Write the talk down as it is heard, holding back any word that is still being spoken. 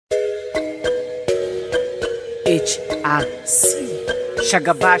HRC,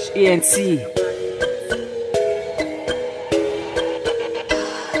 Shagabash Ent.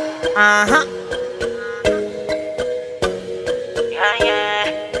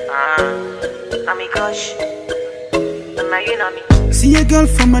 Posh. See a girl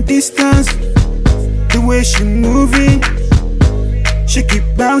from a distance, the way she moving, she keep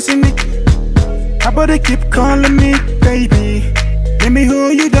bouncing it. Her body keep calling me, baby. Let me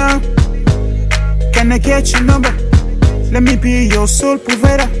hold you down. Can I get your number? Let me be your soul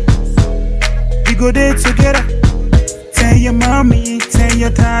provider. We go there together. Tell your mommy, tell your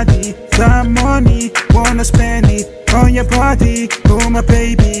daddy, got money, wanna spend it on your body, oh my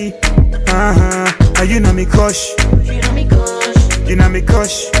baby. You know me Posh. You know me Posh. You know me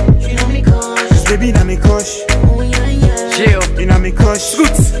Posh. You know me Posh. Baby, you know me Posh. Oh yeah yeah. Chill. You know me Posh.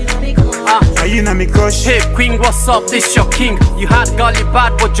 Scoots. You know me Posh. You know me Posh. Hey queen, what's up? This your king. You had golly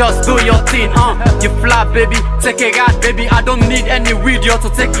bad, but just do your thing. You fly, baby. Take a ride, baby. I don't need any video to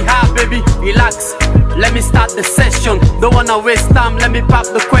take it hard, baby. Relax. Let me start the session. Don't wanna waste time, let me pop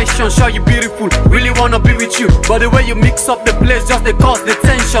the question. Sure you beautiful, really wanna be with you, but the way you mix up the place just they cause the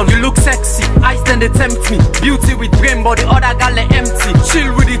tension. You look sexy, eyes then they tempt me. Beauty with brain, but the other gal they empty.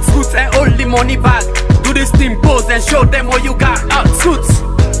 Chill with it, Scoots, and only money bag. Do this thing, pose and show them what you got. Scoots.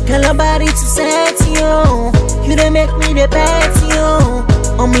 Tell your body to set you. You done make me the bet you.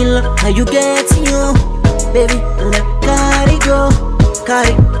 Oh me love how you get you. Baby, let carry go.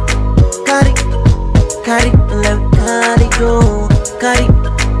 Carry, carry, carry, let me carry go. Carry,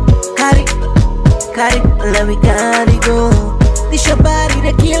 carry, carry, let me carry go. This your body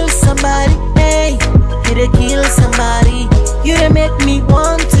that kill somebody. Hey, you that kill somebody. You done make me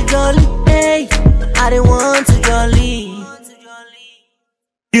want to jolly. Hey, I didn't want to jolly.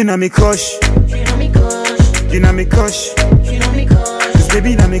 You know me Posh. You know me Posh. You know me Posh. You know me Posh. Baby,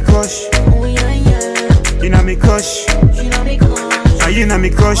 you know me Posh. Oh yeah yeah. You know me Posh. You know me Posh. You know me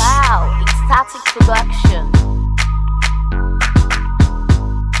Posh. Wow, it's Static Production.